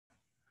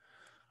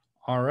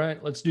All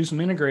right, let's do some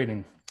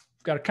integrating.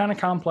 We've got a kind of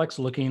complex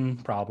looking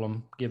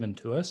problem given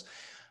to us.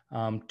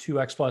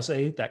 2x plus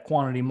 8, that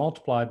quantity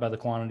multiplied by the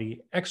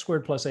quantity x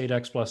squared plus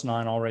 8x plus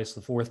 9 all raised to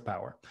the fourth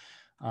power.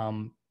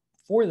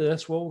 For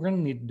this, what we're going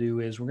to need to do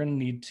is we're going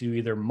to need to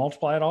either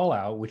multiply it all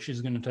out, which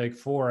is going to take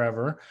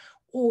forever,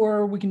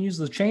 or we can use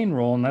the chain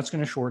rule, and that's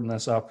going to shorten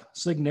this up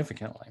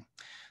significantly.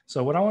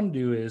 So what I want to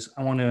do is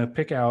I want to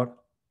pick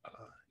out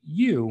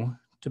u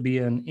to be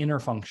an inner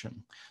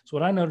function. So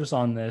what I notice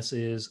on this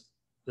is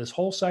this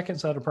whole second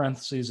set of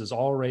parentheses is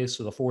all raised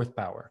to the fourth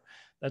power.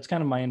 That's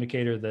kind of my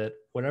indicator that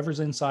whatever's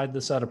inside the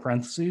set of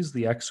parentheses,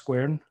 the x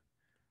squared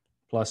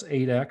plus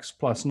 8x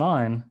plus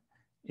 9,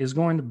 is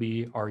going to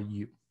be our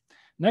u.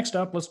 Next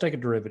up, let's take a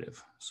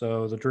derivative.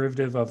 So the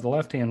derivative of the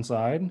left-hand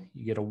side,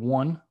 you get a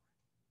 1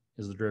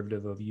 is the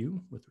derivative of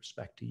u with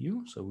respect to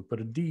u. So we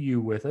put a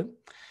du with it.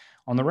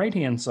 On the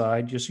right-hand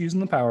side, just using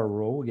the power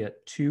rule, we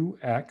get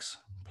 2x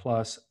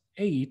plus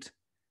 8,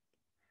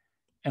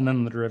 and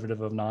then the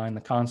derivative of 9,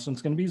 the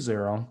constant's going to be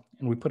 0,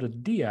 and we put a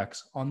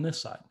dx on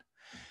this side.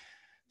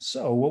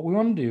 So what we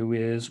want to do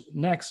is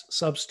next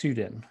substitute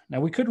in.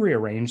 Now we could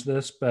rearrange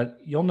this, but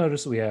you'll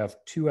notice that we have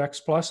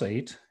 2x plus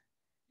 8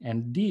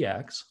 and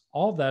dx.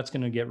 All of that's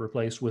going to get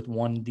replaced with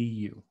 1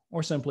 du,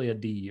 or simply a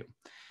du.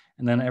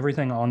 And then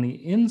everything on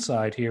the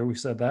inside here, we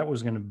said that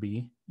was going to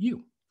be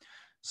u.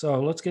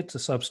 So let's get to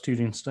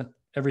substituting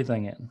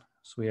everything in.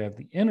 So we have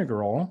the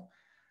integral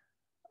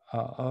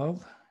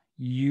of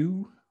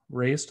u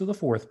raised to the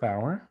fourth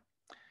power,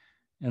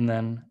 and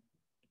then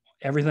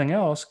everything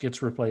else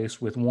gets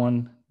replaced with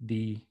 1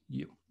 du.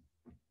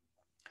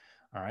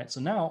 All right, so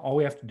now all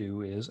we have to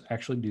do is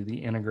actually do the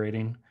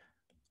integrating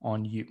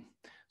on u.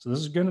 So this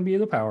is going to be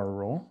the power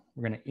rule.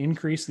 We're going to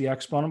increase the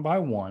exponent by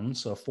 1,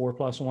 so 4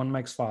 plus 1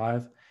 makes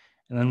 5,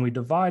 and then we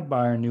divide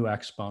by our new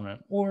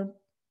exponent, or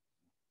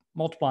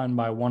multiplying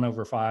by 1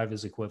 over 5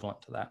 is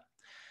equivalent to that.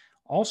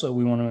 Also,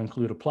 we want to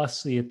include a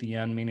plus c at the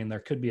end, meaning there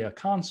could be a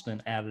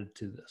constant added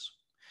to this.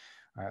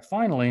 All right,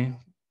 finally,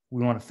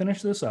 we want to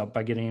finish this up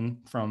by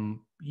getting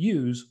from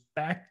u's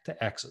back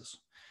to x's.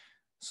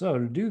 So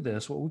to do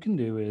this, what we can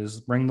do is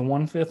bring the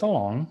 1/5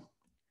 along,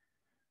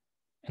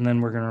 and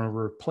then we're going to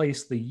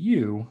replace the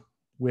u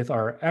with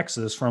our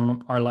x's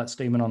from our let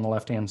statement on the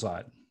left-hand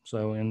side.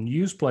 So in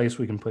u's place,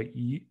 we can put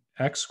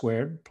x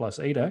squared plus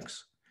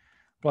 8x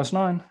plus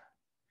 9,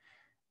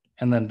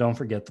 and then don't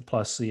forget the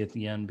plus c at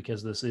the end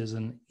because this is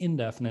an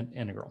indefinite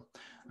integral.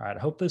 All right, I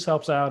hope this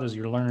helps out as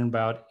you're learning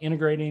about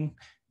integrating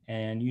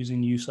and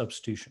using u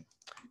substitution.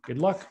 Good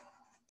luck.